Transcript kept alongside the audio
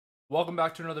Welcome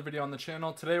back to another video on the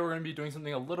channel. Today we're going to be doing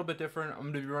something a little bit different. I'm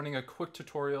going to be running a quick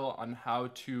tutorial on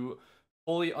how to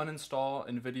fully uninstall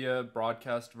NVIDIA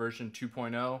Broadcast version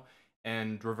 2.0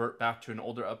 and revert back to an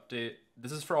older update.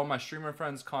 This is for all my streamer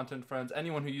friends, content friends,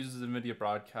 anyone who uses NVIDIA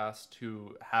Broadcast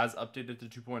who has updated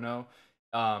to 2.0.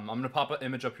 I'm going to pop an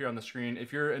image up here on the screen.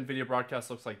 If your NVIDIA Broadcast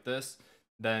looks like this,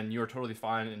 then you're totally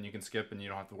fine and you can skip and you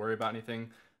don't have to worry about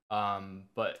anything.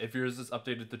 But if yours is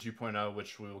updated to 2.0,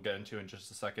 which we will get into in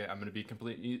just a second, I'm going to be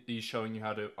completely showing you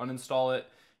how to uninstall it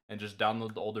and just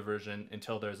download the older version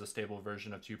until there's a stable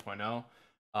version of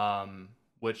 2.0.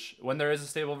 Which, when there is a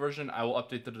stable version, I will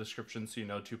update the description so you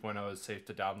know 2.0 is safe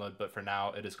to download. But for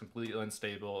now, it is completely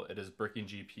unstable. It is bricking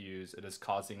GPUs. It is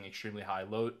causing extremely high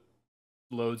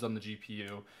loads on the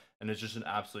GPU, and it's just an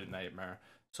absolute nightmare.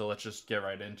 So let's just get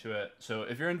right into it. So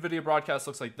if your NVIDIA Broadcast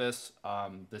looks like this,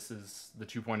 this is the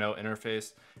 2.0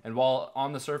 interface. And while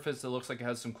on the surface, it looks like it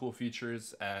has some cool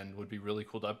features and would be really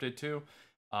cool to update to,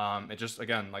 it just,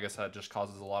 again, like I said, just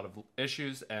causes a lot of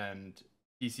issues and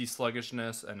PC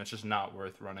sluggishness, and it's just not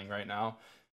worth running right now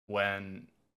when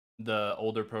the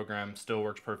older program still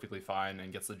works perfectly fine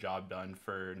and gets the job done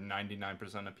for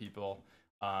 99% of people.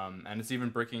 And it's even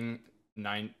bricking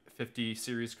 950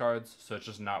 series cards, so it's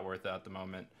just not worth it at the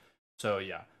moment. So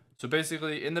yeah, so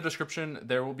basically in the description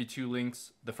there will be two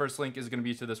links. The first link is going to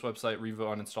be to this website,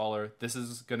 v2.0. This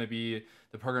is going to be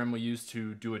the program we use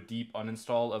to do a deep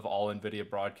uninstall of all NVIDIA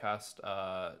Broadcast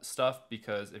stuff,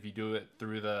 because if you do it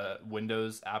through the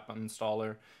Windows app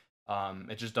uninstaller,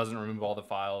 it just doesn't remove all the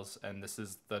files, and this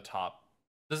is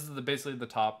basically the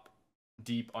top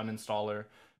deep uninstaller.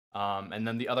 And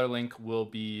then the other link will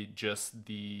be just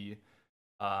the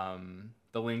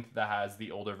link that has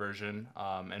the older version,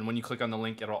 and when you click on the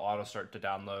link it'll auto start to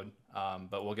download,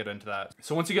 but we'll get into that.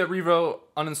 So once you get Revo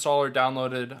uninstaller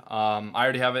downloaded, I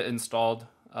already have it installed,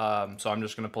 so I'm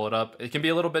just going to pull it up. It can be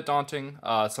a little bit daunting.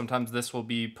 Sometimes this will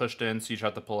be pushed in, so you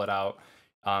have to pull it out.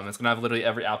 It's going to have literally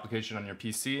every application on your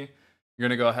PC. You're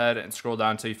going to go ahead and scroll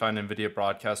down until you find NVIDIA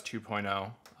Broadcast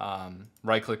 2.0,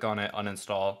 right click on it,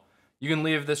 uninstall. You can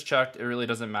leave this checked, it really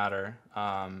doesn't matter,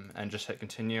 and just hit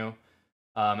continue.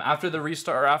 After the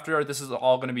restart, or after this is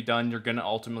all going to be done, you're going to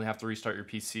ultimately have to restart your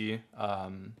PC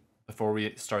before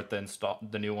we start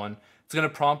the new one. It's going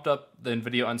to prompt up the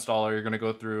NVIDIA installer. You're going to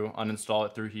go through, uninstall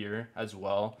it through here as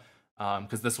well,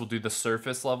 because this will do the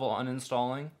surface level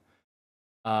uninstalling.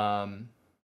 And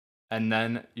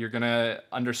then you're going to,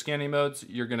 under scanning modes,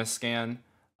 you're going to scan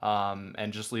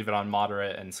and just leave it on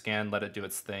moderate and scan, let it do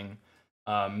its thing.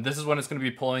 This is when it's going to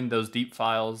be pulling those deep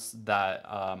files that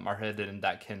are hidden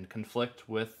that can conflict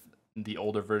with the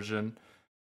older version.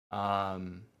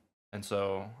 And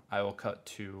so I will cut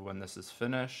to when this is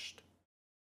finished.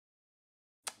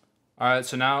 All right,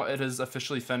 so now it is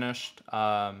officially finished.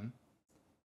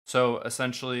 So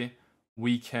essentially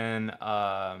we can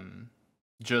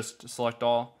just select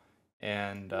all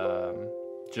and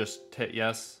just hit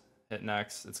yes, hit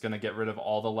next. It's going to get rid of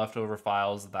all the leftover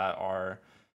files that are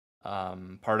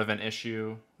part of an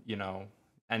issue, you know,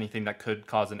 anything that could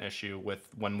cause an issue with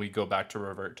when we go back to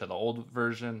revert to the old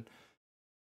version.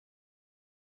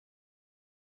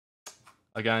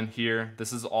 Again, here,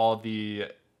 this is all the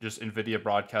just NVIDIA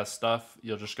Broadcast stuff.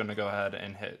 You're just going to go ahead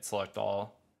and hit select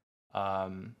all.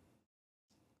 And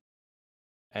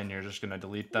you're just going to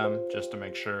delete them just to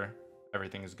make sure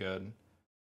everything is good.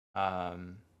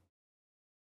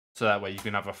 So that way you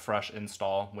can have a fresh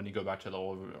install when you go back to the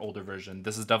older version.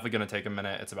 This is definitely going to take a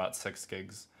minute. It's about 6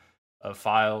 gigs of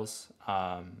files.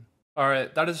 All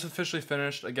right, that is officially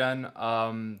finished. Again,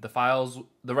 the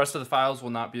rest of the files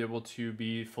will not be able to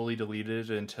be fully deleted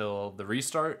until the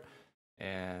restart,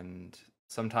 and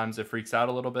sometimes it freaks out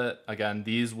a little bit. Again,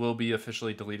 these will be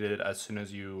officially deleted as soon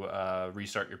as you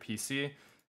restart your PC.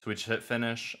 So we just hit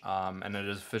finish, and it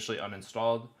is officially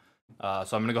uninstalled.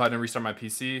 So I'm going to go ahead and restart my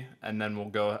PC, and then we'll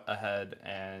go ahead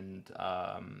and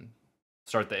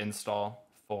start the install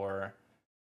for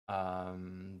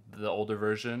the older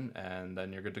version, and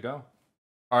then you're good to go.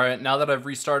 All right, now that I've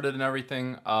restarted and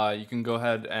everything, you can go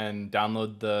ahead and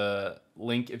download the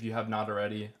link if you have not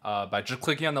already. By just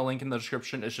clicking on the link in the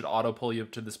description, it should auto pull you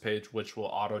up to this page, which will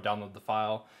auto download the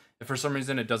file. If for some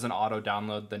reason it doesn't auto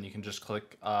download, then you can just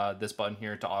click this button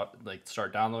here to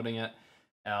start downloading it.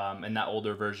 And that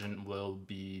older version will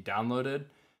be downloaded,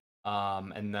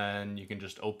 and then you can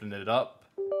just open it up,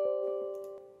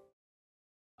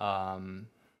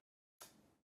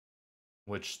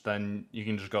 which then you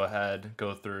can just go ahead,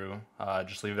 go through,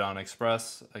 just leave it on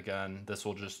Express. Again, this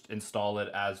will just install it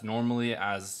as normally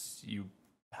as you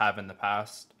have in the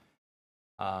past,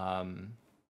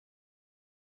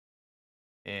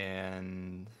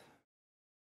 and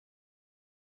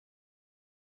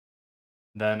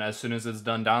Then as soon as it's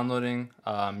done downloading,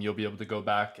 you'll be able to go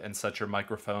back and set your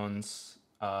microphones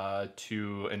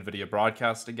to NVIDIA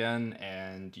Broadcast again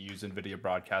and use NVIDIA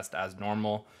Broadcast as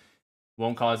normal.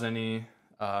 Won't cause any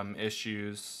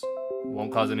issues,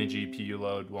 won't cause any GPU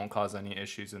load, won't cause any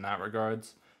issues in that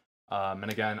regards.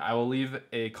 And again, I will leave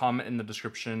a comment in the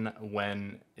description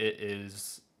when it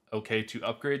is okay to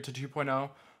upgrade to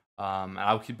 2.0. And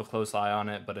I'll keep a close eye on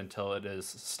it, but until it is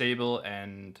stable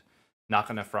and not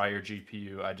going to fry your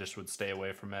GPU, I just would stay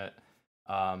away from it.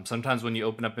 Sometimes when you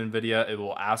open up NVIDIA, it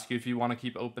will ask you if you want to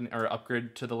keep open or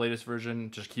upgrade to the latest version.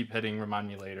 Just keep hitting remind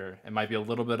me later. It might be a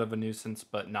little bit of a nuisance,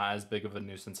 but not as big of a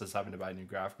nuisance as having to buy a new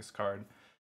graphics card.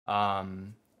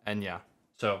 And yeah,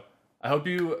 so I hope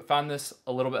you found this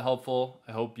a little bit helpful.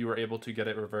 I hope you were able to get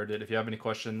it reverted. If you have any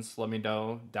questions, let me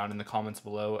know down in the comments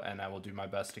below, and I will do my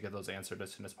best to get those answered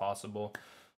as soon as possible,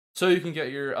 so you can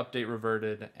get your update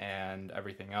reverted and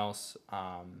everything else.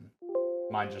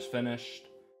 Mine just finished,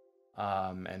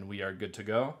 and we are good to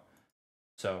go.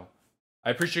 So I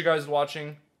appreciate you guys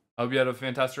watching. I hope you had a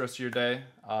fantastic rest of your day.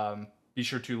 Be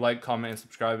sure to like, comment, and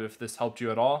subscribe if this helped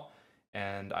you at all,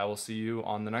 and I will see you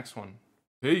on the next one.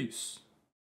 Peace.